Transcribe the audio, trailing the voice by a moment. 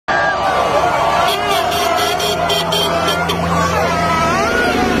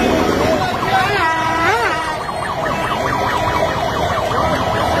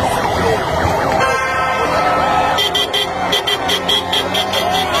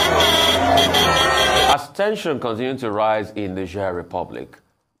tension continues to rise in the Niger Republic,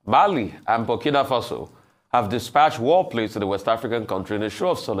 Mali and Burkina Faso have dispatched war planes to the West African country in a show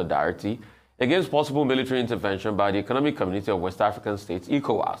of solidarity against possible military intervention by the Economic Community of West African States,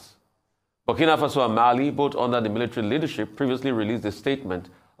 ECOWAS. Burkina Faso and Mali, both under the military leadership, previously released a statement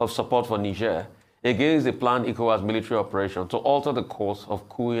of support for Niger against the planned ECOWAS military operation to alter the course of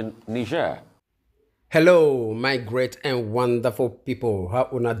coup in Niger. Hello, my great and wonderful people. How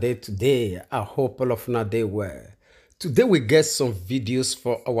una day today? I hope all of una day well. Today we get some videos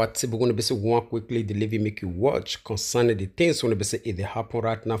for our table. We're going to be one quickly deliver make you watch concerning the things when they happen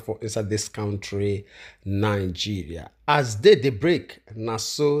right now for inside this country, Nigeria. As they break, now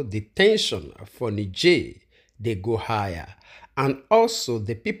so the tension for Niger they go higher, and also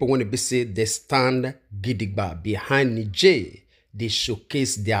the people when they say they stand gidigba behind Niger. They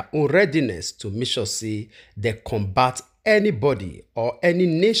showcase their own readiness to make sure say they combat anybody or any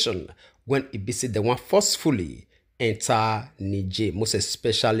nation when it be said they want forcefully enter Niger, most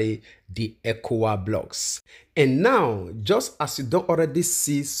especially the ECOWAS blocks. And now, just as you don't already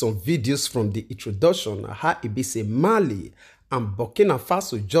see some videos from the introduction, how it be say Mali and Burkina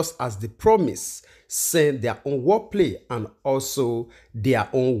Faso, just as the promise, send their own war plane and also their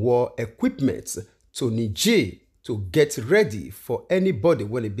own war equipment to Niger to get ready for anybody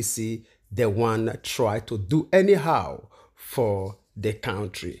when it be see they want try to do anyhow for the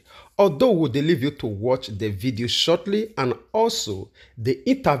country. Although we'll leave you to watch the video shortly, and also the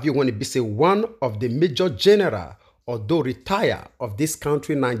interview when it be say one of the major general, although retire of this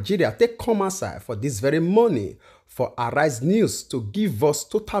country, Nigeria, they come outside for this very morning for Arise News to give us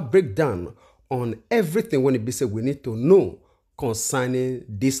total breakdown on everything when it be say we need to know concerning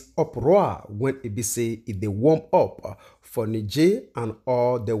this uproar when it be say if they warm up for Niger and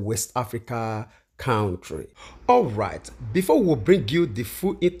all the West Africa country. All right, before we bring you the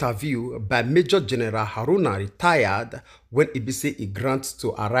full interview by Major General Haruna retired when it be say he grants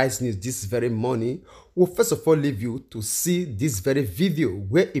to Arise News this very morning, we'll first of all leave you to see this very video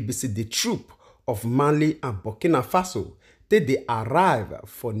where it be say the troop of Mali and Burkina Faso they arrive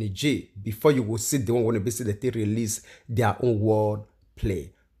for Niger before you will see the one when they release their own world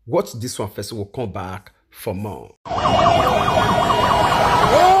play. Watch this one first, we'll come back for more.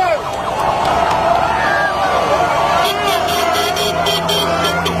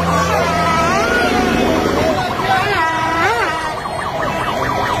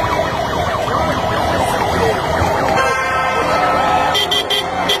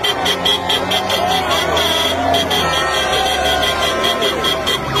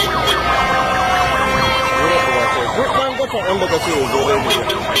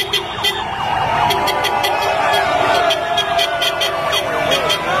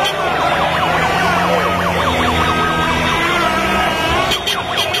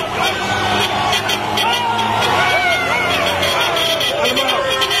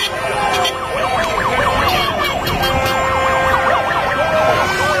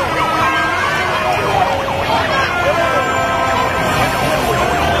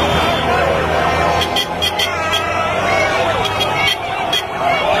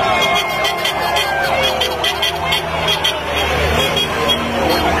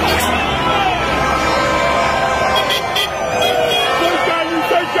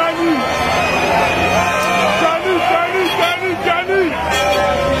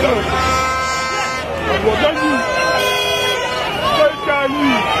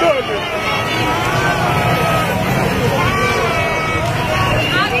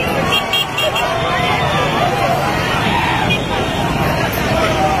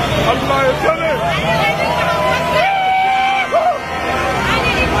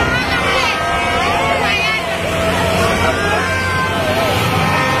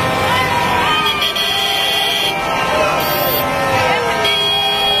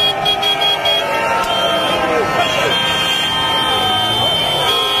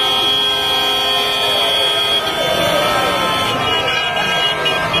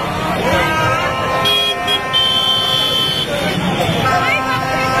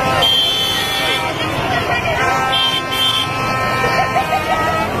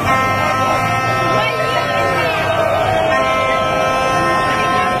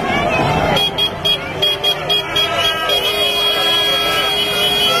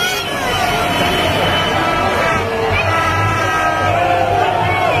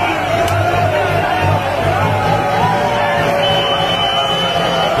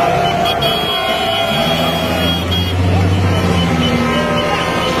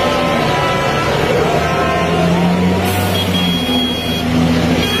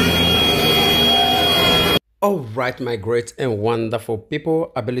 right, my great and wonderful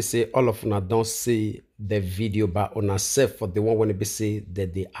people. I believe say all of una don't see the video by una self for the one when be say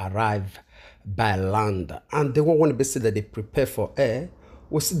that they arrive by land and the one when be say that they prepare for air.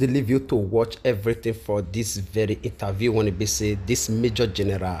 We see the leave you to watch everything for this very interview when it be say this Major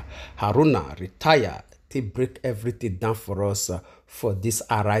General Haruna retire to break everything down for us for this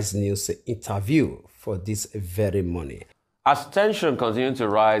Arise News interview for this very morning. As tension continues to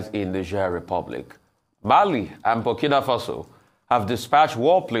rise in the Niger Republic, Mali and Burkina Faso have dispatched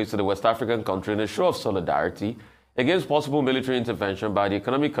warplanes to the West African country in a show of solidarity against possible military intervention by the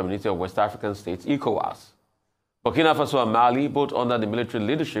Economic Community of West African States, ECOWAS. Burkina Faso and Mali, both under the military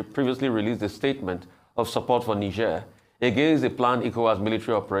leadership, previously released a statement of support for Niger against the planned ECOWAS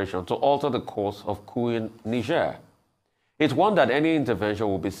military operation to alter the course of coup in Niger. It's one that any intervention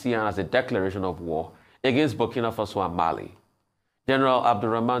will be seen as a declaration of war against Burkina Faso and Mali. General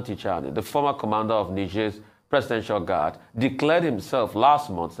Abdurrahman Tichani, the former commander of Niger's Presidential Guard, declared himself last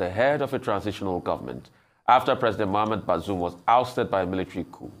month the head of a transitional government after President Mohamed Bazoum was ousted by a military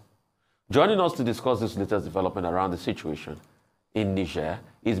coup. Joining us to discuss this latest development around the situation in Niger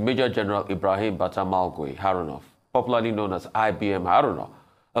is Major General Ibrahim Batamalgui Harunov, popularly known as IBM Harunov,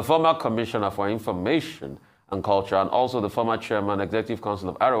 a former commissioner for information and culture and also the former chairman executive council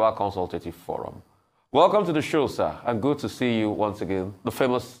of Arewa Consultative Forum. Welcome to the show, sir, and good to see you once again, the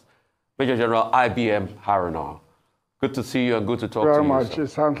famous Major General IBM Harunov. Good to see you and good to talk to you. Very much. Sir. It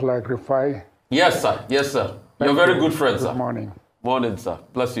sounds like Rufai. Yes, sir. Yes, sir. You're a very good friend, sir. Good morning. Morning, sir.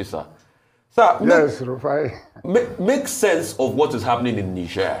 Bless you, sir. Sir, yes, Rufai. Make sense of what is happening in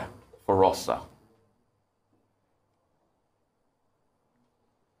Niger for us, sir.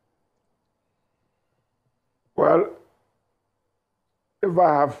 Well, if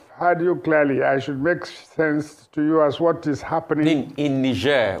I have heard you clearly, I should make sense to you as what is happening in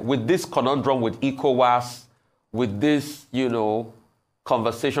Niger, with this conundrum with ECOWAS, with this,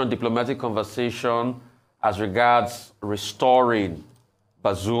 conversation, diplomatic conversation as regards restoring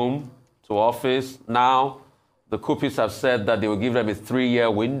Bazoum to office. Now, the coupists have said that they will give them a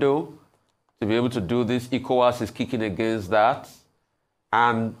 3-year window to be able to do this. ECOWAS is kicking against that.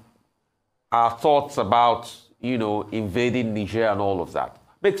 And our thoughts about, invading Niger and all of that.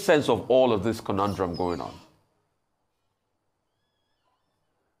 Make sense of all of this conundrum going on.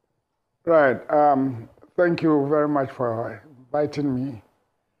 Right. Thank you very much for inviting me.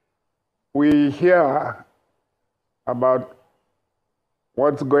 We hear about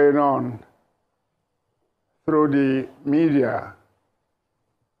what's going on through the media.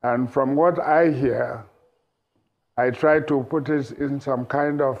 And from what I hear, I try to put it in some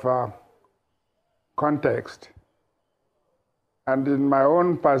kind of context. And in my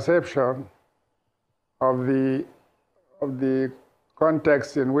own perception of the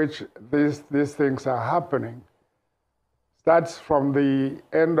context in which these things are happening, starts from the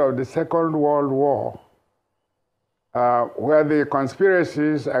end of the Second World War, where the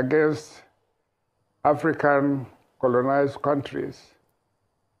conspiracies against African colonized countries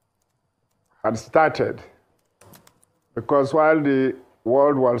had started. Because while the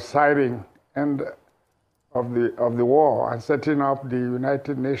world was signing end of the war and setting up the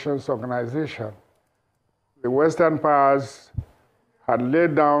United Nations organization, the Western powers had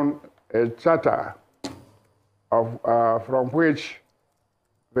laid down a charter from which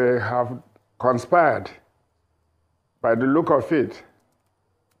they have conspired, by the look of it,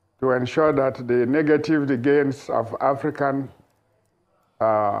 to ensure that the negative gains of African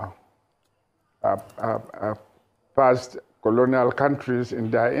past colonial countries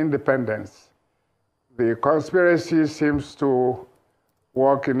in their independence. The conspiracy seems to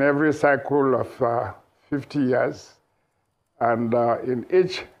work in every cycle of 50 years. And in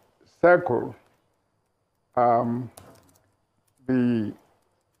each cycle, the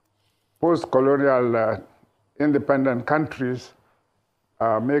post-colonial independent countries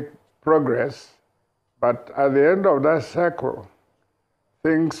make progress. But at the end of that cycle,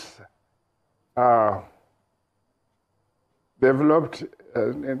 things developed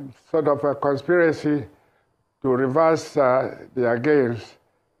in sort of a conspiracy to reverse their gains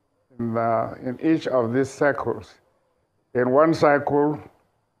in each of these cycles. In one cycle,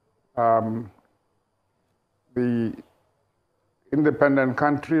 the independent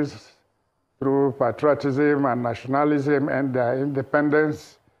countries, through patriotism and nationalism and their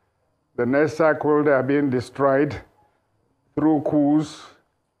independence. The next cycle, they are being destroyed through coups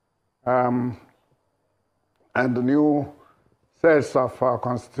and new sets of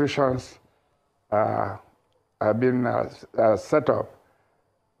constitutions have been set up.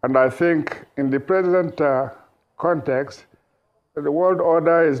 And I think in the present context, the world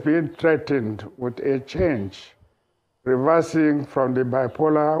order is being threatened with a change reversing from the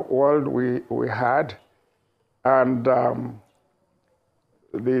bipolar world we had, and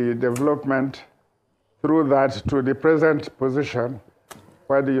the development through that to the present position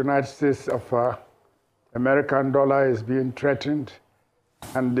where the United States of American dollar is being threatened,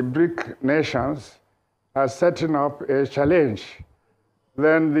 and the BRIC nations are setting up a challenge.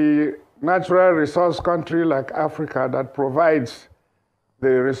 Then the natural resource country like Africa that provides the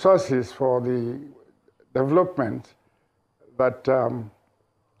resources for the development that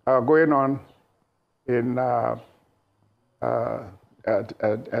are going on in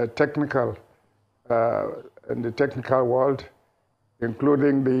in the technical world,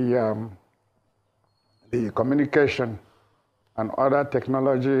 including the communication and other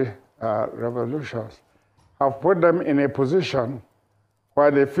technology revolutions, have put them in a position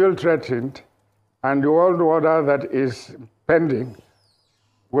where they feel threatened, and the world order that is pending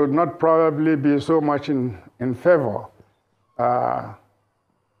will not probably be so much in favor to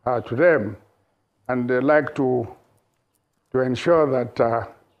them, and they like to ensure that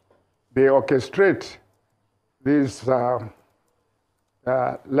they orchestrate this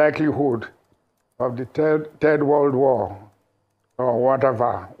likelihood of the third World War, or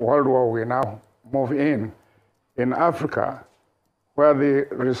whatever World War we now move in Africa, where the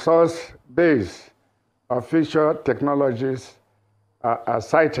resource base of future technologies are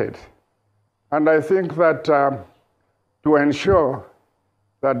cited. And I think that to ensure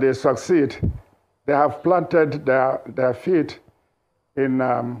that they succeed, they have planted their feet in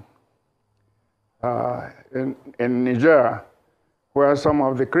Niger, where some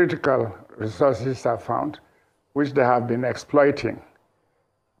of the critical resources are found, which they have been exploiting.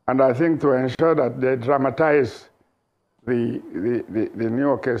 And I think to ensure that they dramatize the new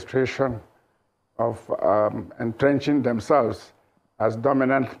orchestration of entrenching themselves as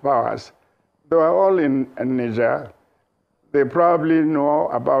dominant powers, they are all in Niger. They probably know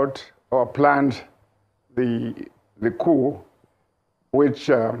about or planned the coup, which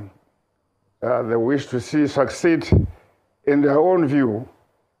they wish to see succeed in their own view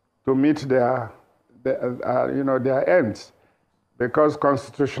to meet their ends. Because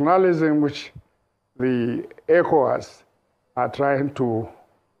constitutionalism, which the ECOWAS are trying to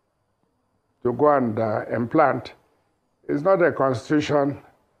go and implant, is not a constitution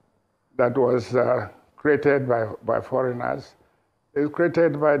that was created by foreigners. It's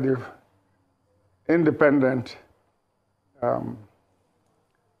created by the independent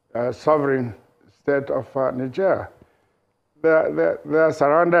sovereign state of Niger. They are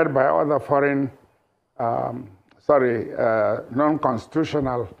surrounded by other foreign,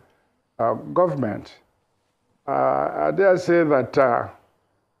 non-constitutional government. I dare say that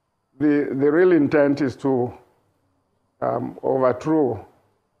the real intent is to overthrow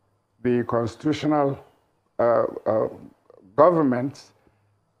the constitutional governments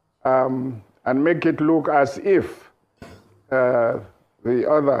and make it look as if the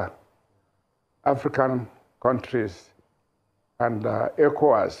other African countries and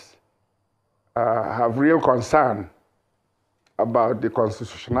ECOWAS have real concern about the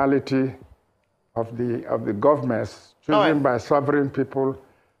constitutionality of the governments chosen by sovereign people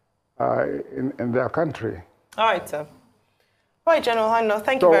in their country. All right, sir. All right, General Hano,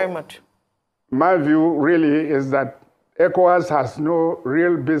 thank you very much. My view really is that ECOWAS has no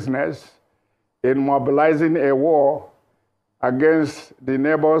real business in mobilizing a war against the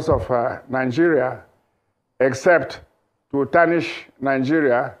neighbors of Nigeria, except to tarnish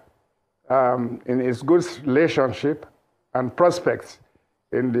Nigeria in its good relationship and prospects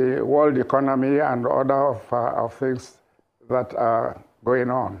in the world economy and order of things that are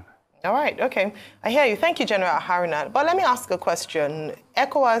going on. All right, okay. I hear you. Thank you, General Haruna. But let me ask a question.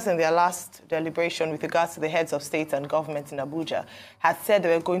 ECOWAS, in their last deliberation with regards to the heads of state and government in Abuja, had said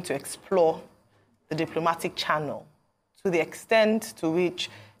they were going to explore the diplomatic channel to the extent to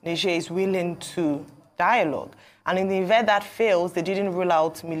which Niger is willing to dialogue. And in the event that fails, they didn't rule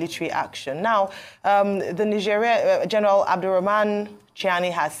out military action. Now, the Nigerian General Abdurrahman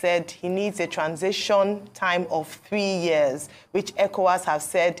Chiani has said he needs a transition time of 3 years, which ECOWAS have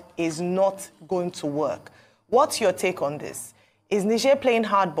said is not going to work. What's your take on this? Is Niger playing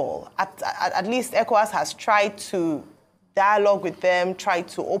hardball? At least ECOWAS has tried to dialogue with them, tried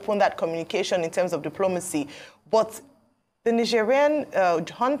to open that communication in terms of diplomacy, but the Nigerian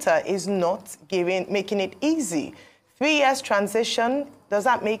junta is not making it easy. 3 years transition, does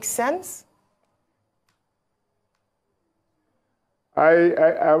that make sense?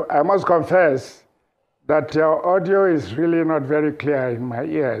 I must confess that your audio is really not very clear in my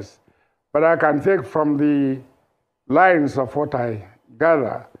ears, but I can take from the lines of what I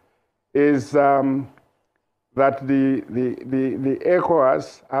gather is that the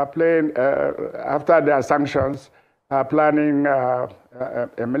ECOWAS are playing, after their sanctions, are planning a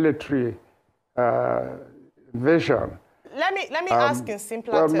military invasion. Let me ask in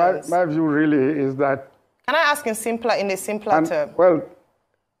simpler terms. My view really is that... Can I ask in a simpler term? Well,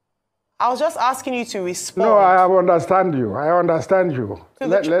 I was just asking you to respond. No, I understand you. I understand you.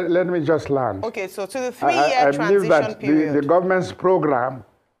 Let me just land. Okay, so to the 3-year transition period. The government's program,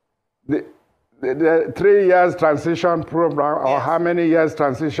 the 3 years transition program, or how many years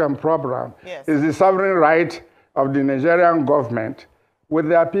transition program, is the sovereign right of the Nigerian government with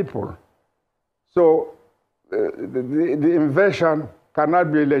their people. So the invasion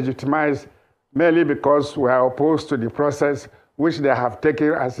cannot be legitimized merely because we are opposed to the process which they have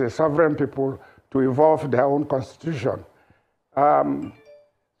taken as a sovereign people to evolve their own constitution.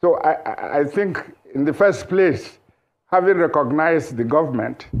 So I think in the first place, having recognized the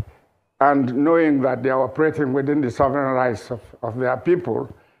government and knowing that they are operating within the sovereign rights of their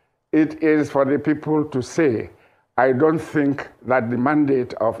people, it is for the people to say, I don't think that the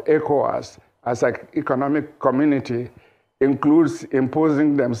mandate of ECOWAS as an economic community includes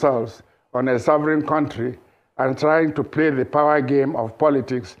imposing themselves on a sovereign country and trying to play the power game of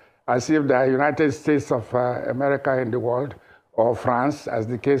politics as if they are United States of America in the world, or France, as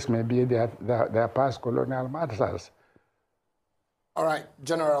the case may be, their past colonial masters. All right,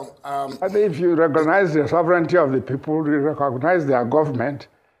 General. I think if you recognize the sovereignty of the people, you recognize their government,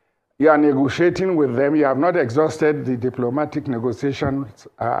 you are negotiating with them, you have not exhausted the diplomatic negotiations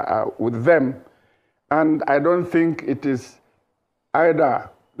with them, and I don't think it is either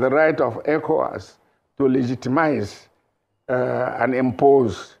the right of ECOWAS to legitimize and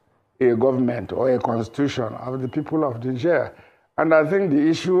impose a government or a constitution of the people of Niger. And I think the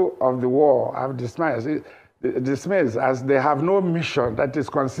issue of the war I've dismissed as they have no mission that is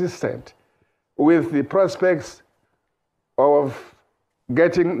consistent with the prospects of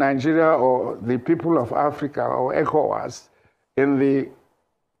getting Nigeria or the people of Africa or ECOWAS in the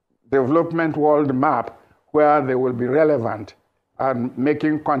development world map where they will be relevant and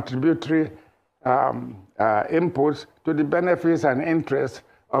making contributory inputs to the benefits and interests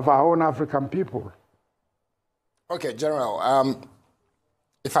of our own African people. Okay, General,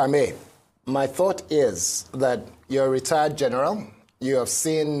 if I may, my thought is that you're a retired general. You have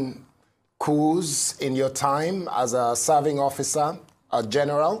seen coups in your time as a serving officer, a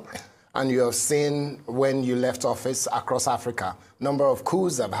general, and you have seen when you left office across Africa. Number of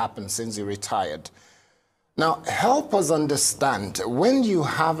coups have happened since you retired. Now, help us understand, when you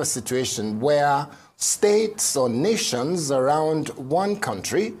have a situation where states or nations around one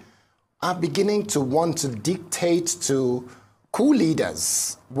country are beginning to want to dictate to coup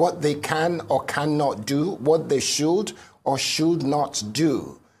leaders what they can or cannot do, what they should or should not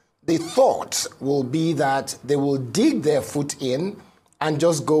do, the thought will be that they will dig their foot in and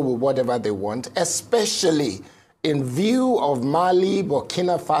just go with whatever they want, especially in view of Mali,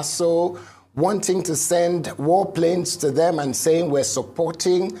 Burkina Faso, wanting to send warplanes to them and saying we're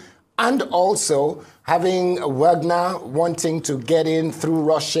supporting, and also having Wagner wanting to get in through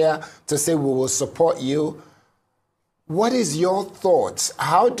Russia to say we will support you. What is your thoughts?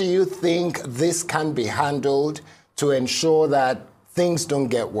 How do you think this can be handled to ensure that things don't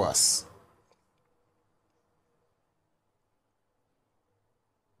get worse?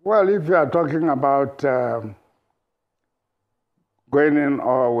 Well, if you are talking about going in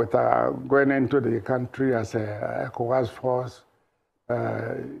or with going into the country as a ECOWAS force,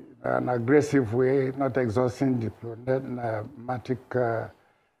 an aggressive way, not exhausting diplomatic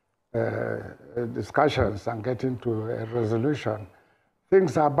discussions and getting to a resolution,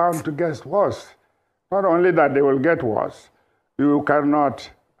 things are bound to get worse. Not only that they will get worse, you cannot,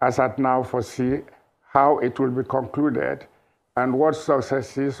 as at now, foresee how it will be concluded and what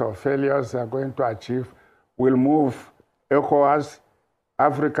successes or failures they are going to achieve will move ECOWAS,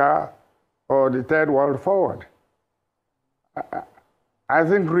 Africa, or the third world forward. I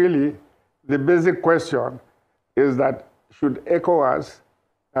think really the basic question is that should ECOWAS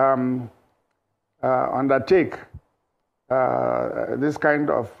undertake this kind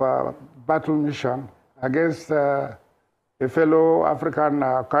of battle mission against a fellow African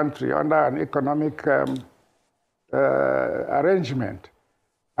country under an economic arrangement.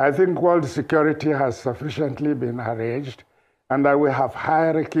 I think world security has sufficiently been arranged, and that we have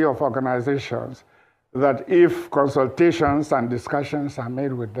hierarchy of organizations that if consultations and discussions are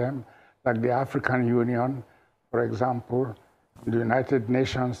made with them, like the African Union, for example, the United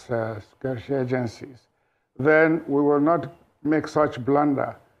Nations security agencies, then we will not make such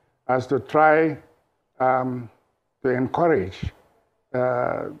blunder as to try to encourage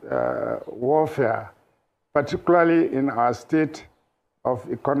warfare particularly in our state of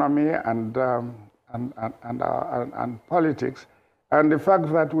economy and politics, and the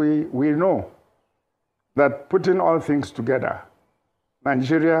fact that we know that putting all things together,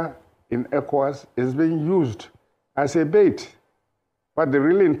 Nigeria in ECOWAS is being used as a bait, but the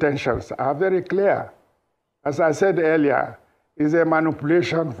real intentions are very clear. As I said earlier, it's a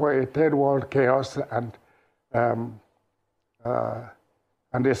manipulation for a third world chaos and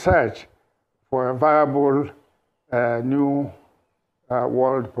a search for a viable new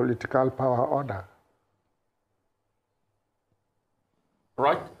world political power order.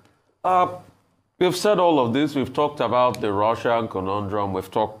 Right. We've said all of this. We've talked about the Russian conundrum. We've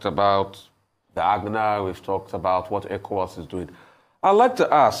talked about the AGNA. We've talked about what ECOWAS is doing. I'd like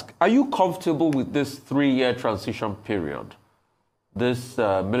to ask, are you comfortable with this 3-year transition period this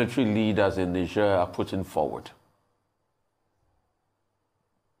military leaders in Niger are putting forward?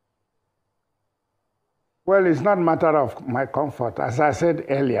 Well, it's not a matter of my comfort. As I said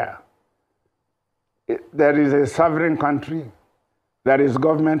earlier, there is a sovereign country. There is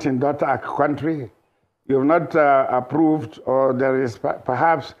government in that country. You have not approved, or there is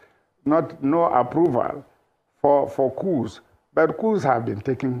perhaps no approval for coups. But coups have been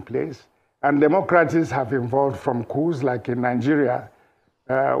taking place. And democracies have evolved from coups, like in Nigeria.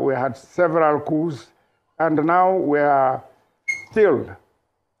 We had several coups. And now we are still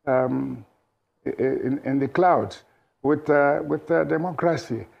in the clouds with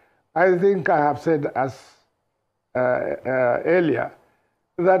democracy. I think I have said as earlier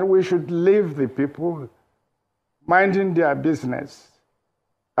that we should leave the people minding their business,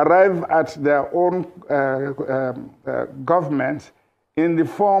 arrive at their own government in the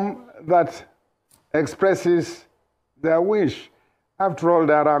form that expresses their wish. After all,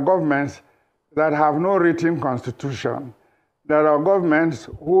 there are governments that have no written constitution. There are governments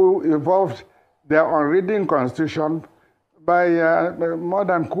who evolved their unwritten constitution by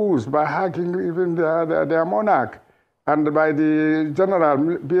modern coups, by hacking even their monarch, and by the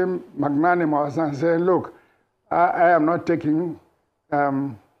general being magnanimous and saying, look, I am not taking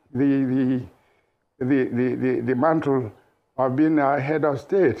the mantle of being a head of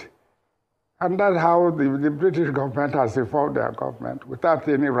state. And that's how the British government has evolved their government, without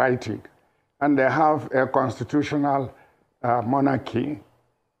any writing. And they have a constitutional monarchy.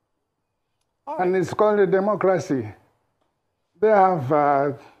 And it's called a democracy. They have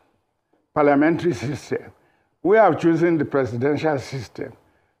a parliamentary system. We have chosen the presidential system.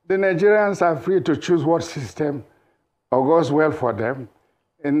 The Nigerians are free to choose what system goes well for them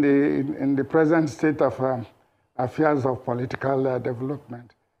in the present state of affairs of political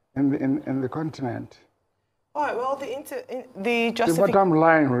development in the continent. All right, well, the bottom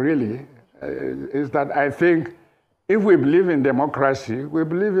line really is that I think if we believe in democracy, we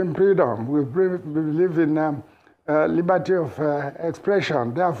believe in freedom, we believe in liberty of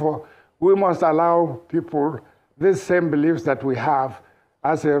expression. Therefore, we must allow people these same beliefs that we have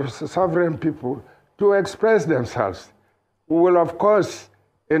as a sovereign people to express themselves. We will, of course,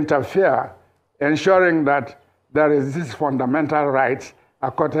 interfere, ensuring that there is this fundamental rights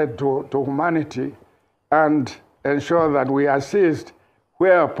accorded to humanity, and ensure that we assist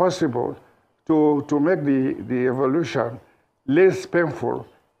where possible to make the evolution less painful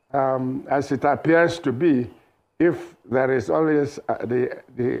as it appears to be if there is always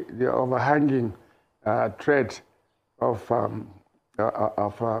the overhanging threat of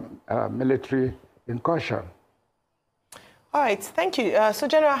military incursion. All right, thank you. So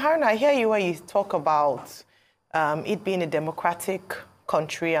General Haruna, I hear you when you talk about it being a democratic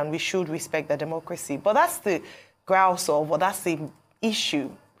country and we should respect the democracy. But that's the grouse of, or that's the issue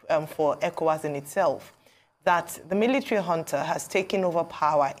for ECOWAS in itself, that the military junta has taken over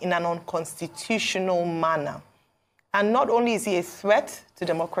power in an unconstitutional manner. And not only is he a threat to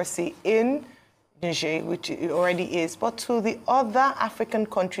democracy in Niger, which it already is, but to the other African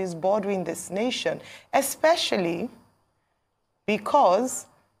countries bordering this nation, especially because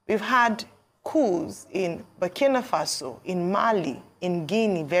we've had coups in Burkina Faso, in Mali, in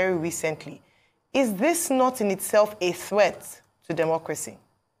Guinea very recently. Is this not in itself a threat to democracy?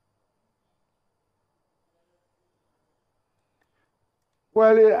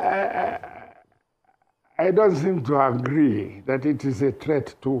 Well, I don't seem to agree that it is a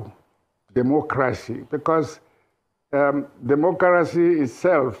threat to democracy, because democracy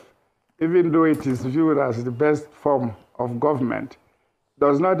itself, even though it is viewed as the best form of government,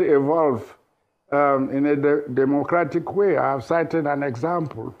 does not evolve in a democratic way. I have cited an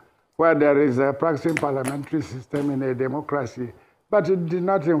example where there is a practicing parliamentary system in a democracy, but it did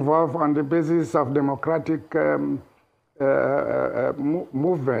not evolve on the basis of democratic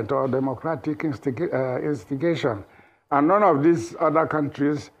movement or democratic instigation. And none of these other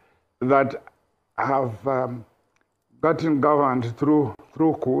countries that have gotten governed through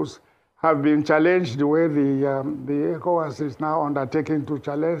coups have been challenged the way the ECOWAS is now undertaking to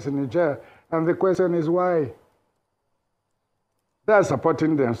challenge Niger. And the question is why? They are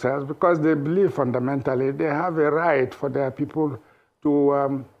supporting themselves because they believe fundamentally they have a right for their people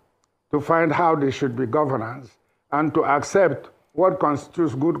to find how they should be governed and to accept what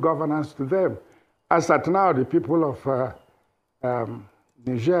constitutes good governance to them. As at now, the people of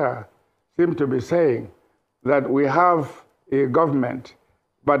Niger seem to be saying that we have a government,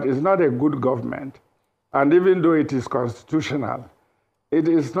 but it's not a good government. And even though it is constitutional, it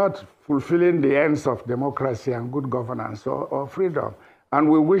is not fulfilling the ends of democracy and good governance or freedom. And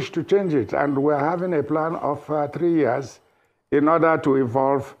we wish to change it. And we're having a plan of 3 years in order to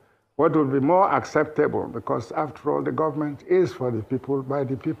evolve what will be more acceptable, because after all, the government is for the people, by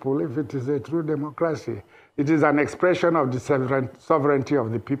the people. If it is a true democracy, it is an expression of the sovereignty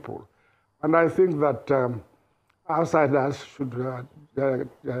of the people. And I think that outsiders should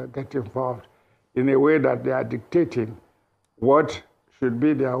get involved in a way that they are dictating what should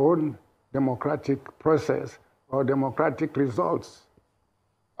be their own democratic process or democratic results.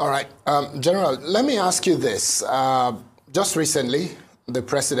 All right. General, let me ask you this. Just recently, the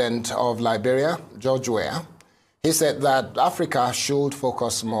president of Liberia, George Weah, he said that Africa should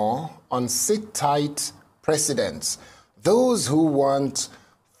focus more on sit-tight presidents, those who want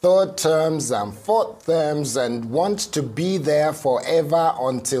third terms and fourth terms and want to be there forever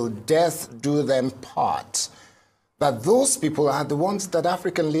until death do them part. That those people are the ones that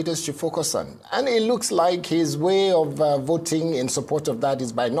African leaders should focus on. And it looks like his way of voting in support of that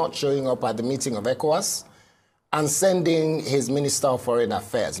is by not showing up at the meeting of ECOWAS and sending his Minister of Foreign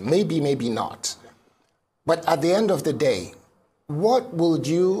Affairs. Maybe, maybe not. But at the end of the day, what would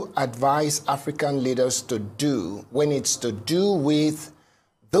you advise African leaders to do when it's to do with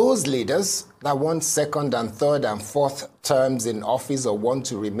those leaders that want second and third and fourth terms in office or want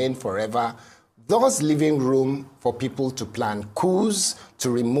to remain forever, thus leaving room for people to plan coups to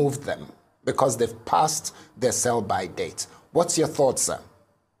remove them because they've passed their sell-by date? What's your thoughts, sir?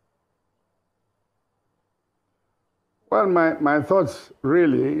 Well, my thoughts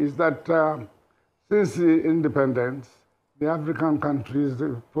really is that since the independence, the African countries,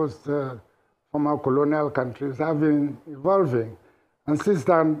 the post-former colonial countries, have been evolving. And sit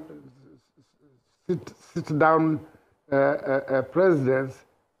down presidents,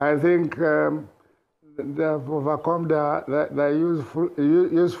 I think they have overcome their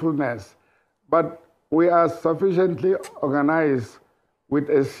usefulness. But we are sufficiently organized with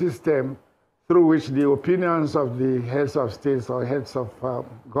a system through which the opinions of the heads of states or heads of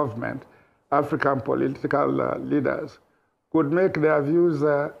government, African political leaders, could make their views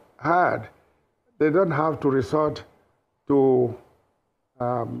heard. They don't have to resort to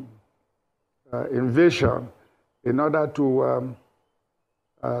invasion in order to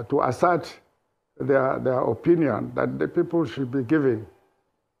assert their opinion that the people should be giving,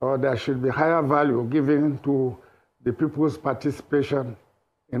 or there should be higher value given to the people's participation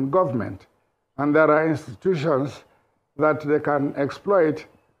in government. And there are institutions that they can exploit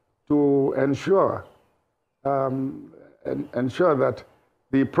to ensure that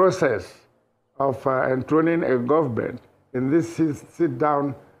the process of enthroning a government in these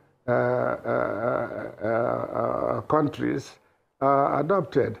sit-down countries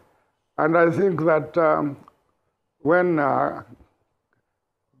adopted. And I think that when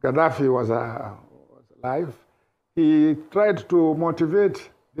Gaddafi was alive, he tried to motivate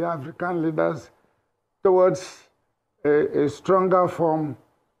the African leaders towards a stronger form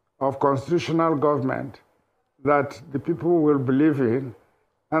of constitutional government that the people will believe in,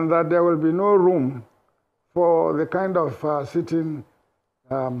 and that there will be no room for the kind of sitting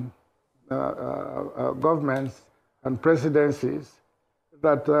governments and presidencies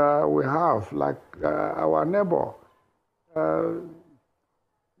that we have, like our neighbor.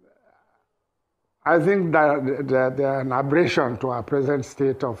 I think that they are an aberration to our present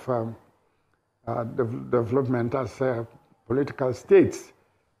state of development as political states.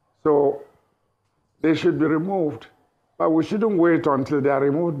 So they should be removed, but we shouldn't wait until they are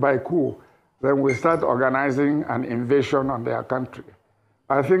removed by coup. Then we start organizing an invasion on their country.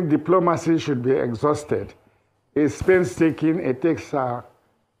 I think diplomacy should be exhausted. It's painstaking, it takes time,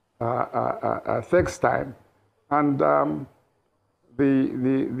 and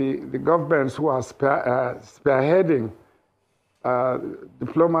the governments who are spearheading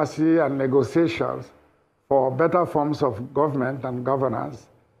diplomacy and negotiations for better forms of government and governance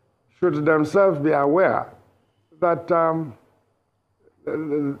should themselves be aware that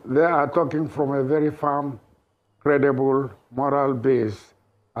they are talking from a very firm, credible, moral base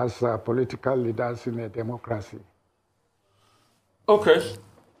as political leaders in a democracy. Okay.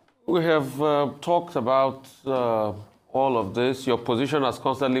 We have talked about all of this. Your position has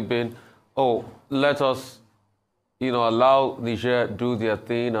constantly been, oh, let us, allow Niger do their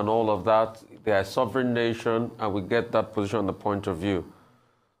thing and all of that. They are a sovereign nation, and we get that position and the point of view.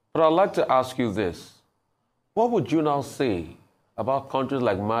 But I'd like to ask you this. What would you now say about countries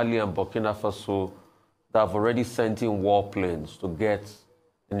like Mali and Burkina Faso that have already sent in warplanes to get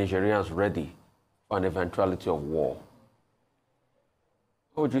the Nigerians ready for an eventuality of war?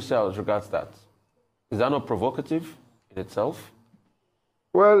 What would you say as regards that? Is that not provocative in itself?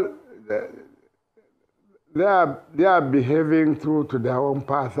 Well, they are behaving true to their own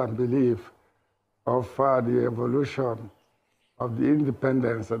path and belief of the evolution of the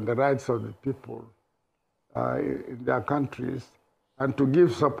independence and the rights of the people in their countries, and to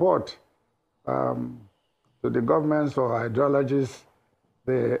give support to the governments or ideologies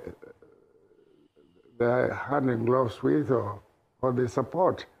they're hand in gloves with or they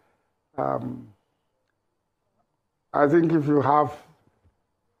support. I think if you have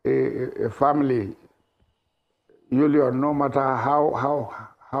a family, Julian, no matter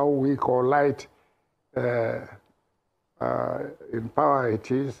how weak or light in power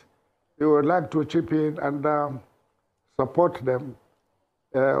it is, you would like to chip in and support them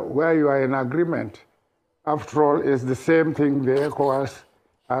where you are in agreement. After all, it's the same thing the ECOWAS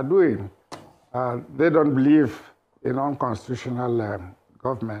are doing. They don't believe in unconstitutional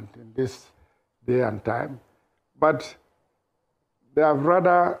government in this day and time, but they have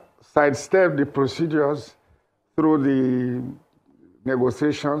rather sidestepped the procedures through the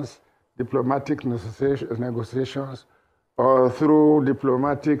negotiations, diplomatic negotiations, or through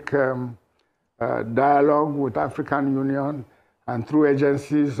diplomatic dialogue with African Union and through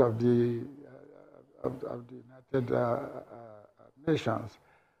agencies of the United Nations.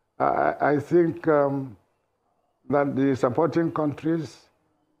 I think that the supporting countries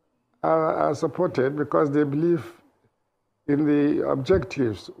are supported because they believe in the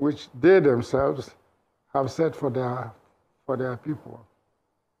objectives which they themselves have set for their people.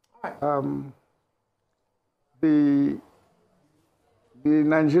 The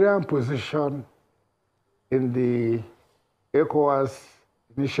Nigerian position in the ECOWAS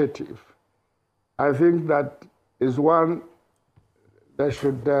initiative, I think that is one that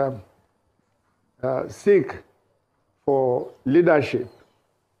should seek for leadership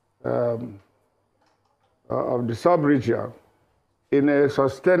of the sub-region in a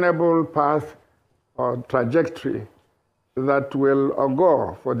sustainable path or trajectory that will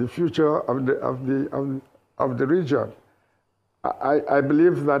augur for the future of the region. I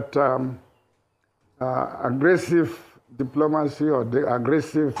believe that aggressive diplomacy or the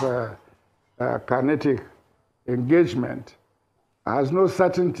aggressive kinetic engagement has no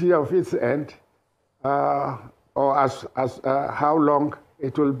certainty of its end or as how long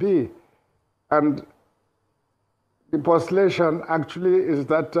it will be. And the postulation actually is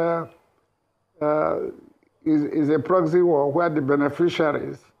that is a proxy war where the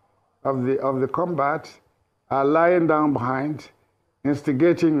beneficiaries of the combat are lying down behind,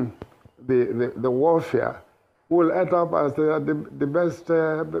 instigating the warfare, who will end up as the best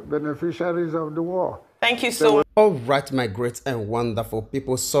beneficiaries of the war. Thank you so much. All right, my great and wonderful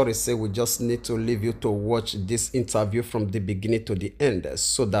people. Sorry, say we just need to leave you to watch this interview from the beginning to the end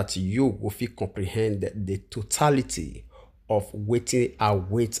so that you will comprehend the totality of waiting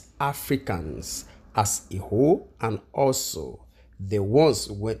await Africans as a whole, and also the ones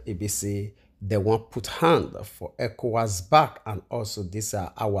when ABC they want put hand for ECOWAS back, and also these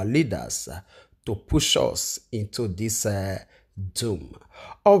are our leaders to push us into this doom.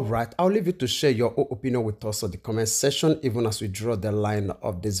 All right, I'll leave you to share your own opinion with us in the comment section, even as we draw the line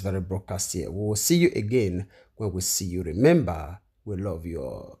of this very broadcast here. We will see you again when we see you. Remember, we love you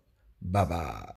all. Bye-bye.